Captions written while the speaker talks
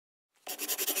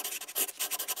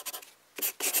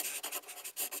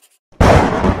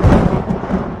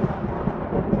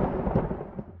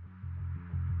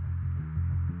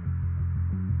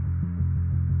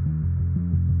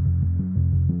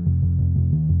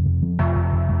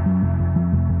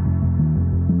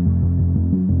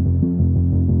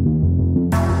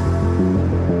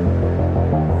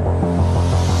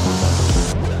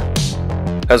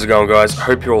How's it going, guys?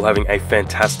 Hope you're all having a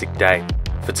fantastic day.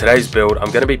 For today's build,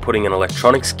 I'm going to be putting an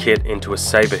electronics kit into a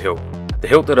saber hilt. The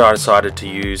hilt that I decided to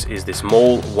use is this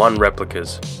Maul One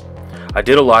Replicas. I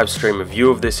did a live stream review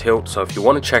of this hilt, so if you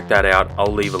want to check that out,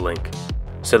 I'll leave a link.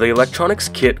 So the electronics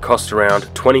kit cost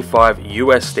around 25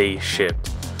 USD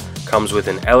shipped. Comes with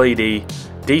an LED,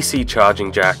 DC charging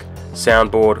jack,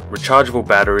 soundboard, rechargeable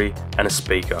battery, and a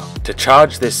speaker. To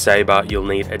charge this saber, you'll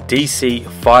need a DC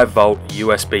 5V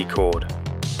USB cord.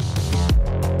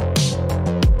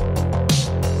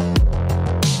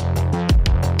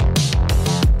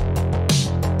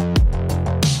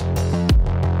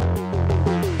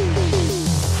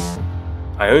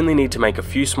 I only need to make a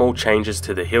few small changes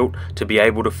to the hilt to be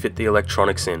able to fit the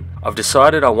electronics in. I've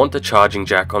decided I want the charging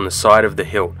jack on the side of the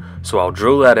hilt, so I'll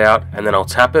drill that out and then I'll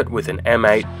tap it with an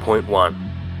M8.1.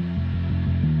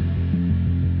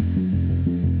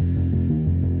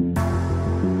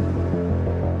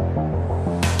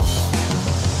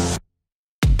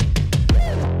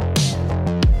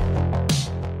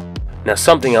 Now,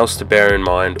 something else to bear in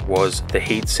mind was the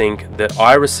heatsink that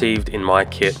I received in my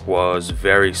kit was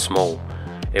very small.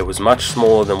 It was much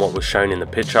smaller than what was shown in the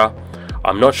picture.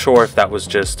 I'm not sure if that was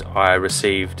just I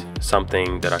received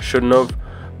something that I shouldn't have,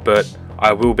 but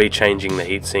I will be changing the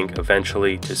heatsink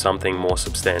eventually to something more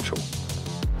substantial.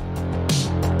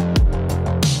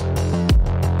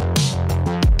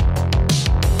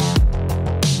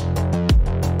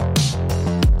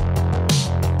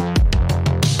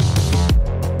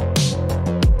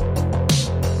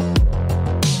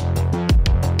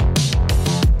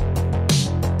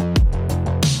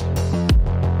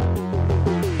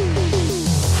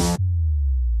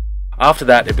 After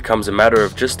that, it becomes a matter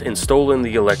of just installing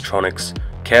the electronics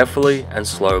carefully and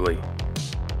slowly.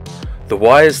 The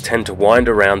wires tend to wind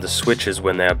around the switches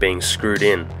when they are being screwed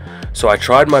in, so I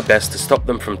tried my best to stop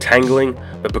them from tangling,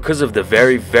 but because of the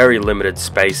very limited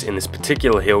space in this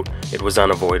particular hilt, it was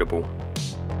unavoidable.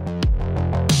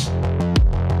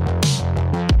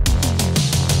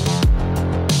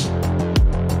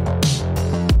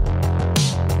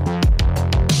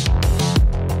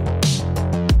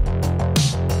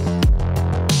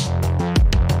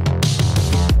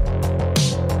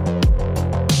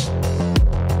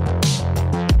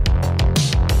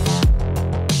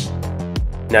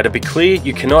 Now, to be clear,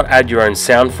 you cannot add your own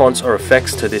sound fonts or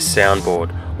effects to this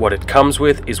soundboard. What it comes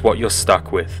with is what you're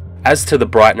stuck with. As to the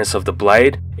brightness of the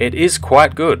blade, it is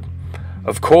quite good.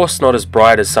 Of course, not as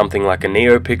bright as something like a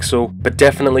NeoPixel, but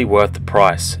definitely worth the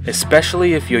price,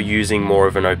 especially if you're using more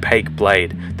of an opaque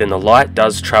blade, then the light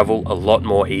does travel a lot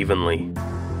more evenly.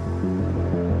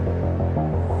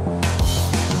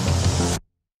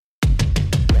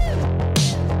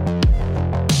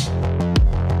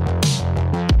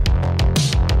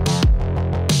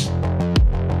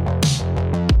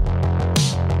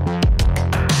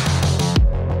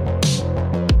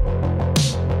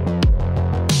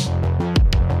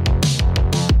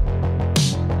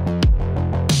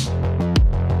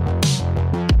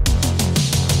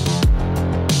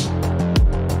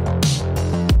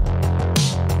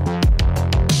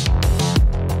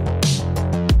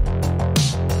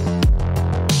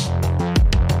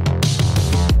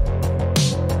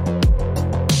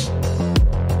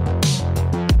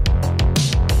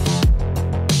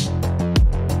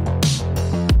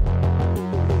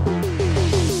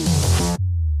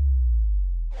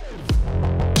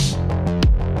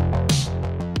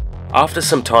 After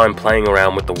some time playing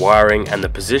around with the wiring and the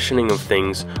positioning of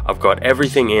things, I've got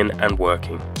everything in and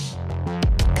working.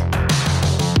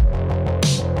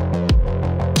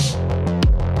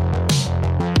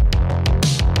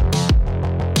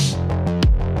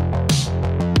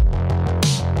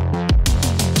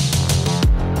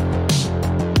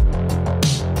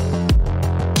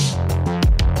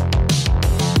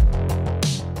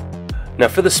 Now,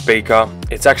 for the speaker,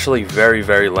 it's actually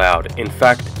very loud. In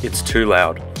fact, it's too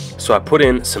loud. So I put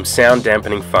in some sound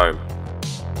dampening foam.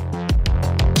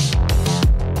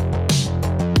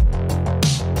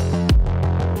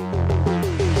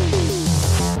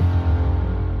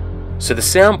 So the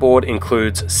soundboard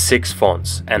includes 6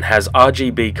 fonts and has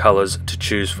RGB colors to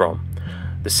choose from.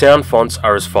 The sound fonts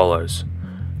are as follows: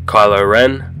 Kylo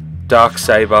Ren,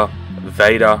 Darksaber,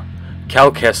 Vader,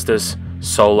 Cal Kestis,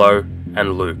 Solo,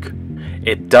 and Luke.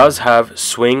 It does have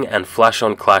swing and flash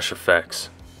on clash effects.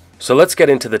 So let's get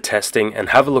into the testing and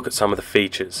have a look at some of the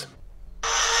features.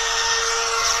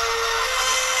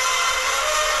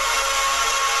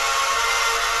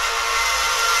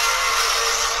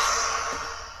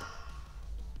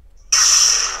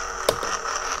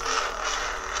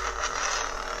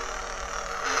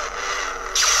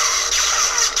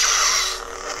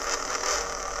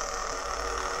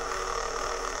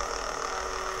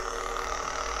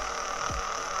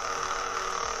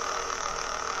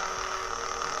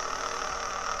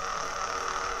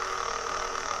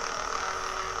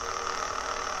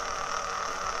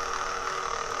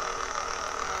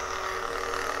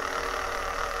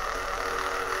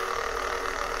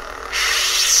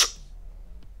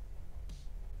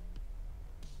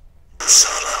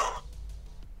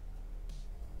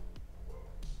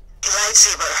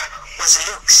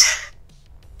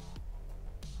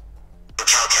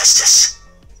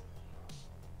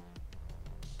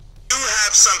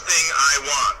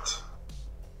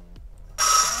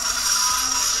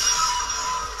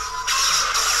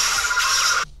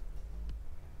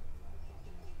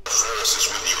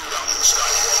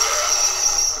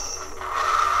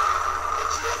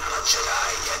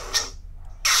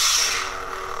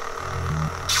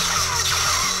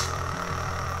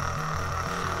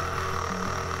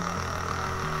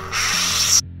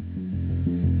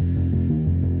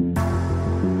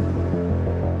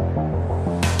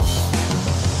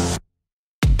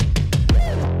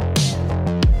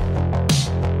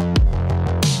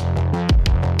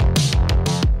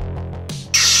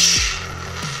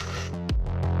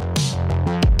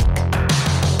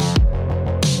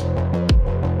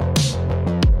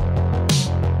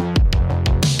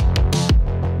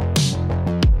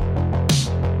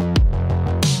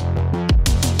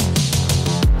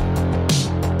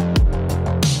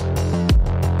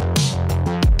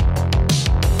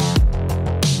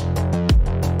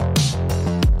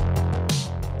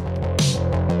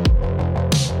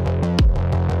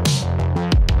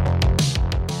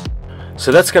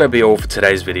 So that's going to be all for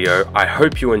today's video. I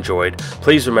hope you enjoyed.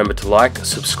 Please remember to like,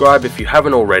 subscribe if you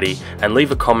haven't already, and leave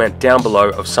a comment down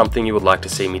below of something you would like to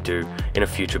see me do in a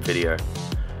future video.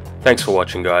 Thanks for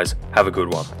watching, guys. Have a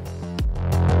good one.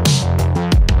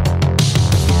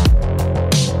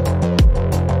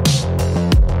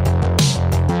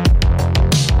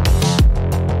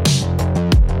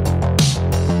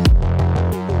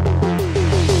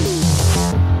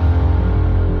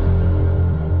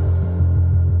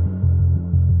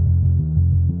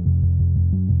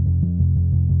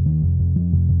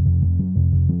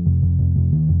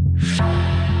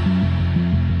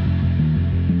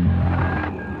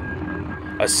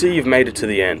 I see you've made it to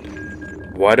the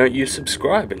end. Why don't you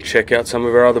subscribe and check out some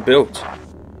of our other builds?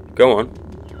 Go on,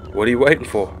 what are you waiting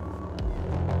for?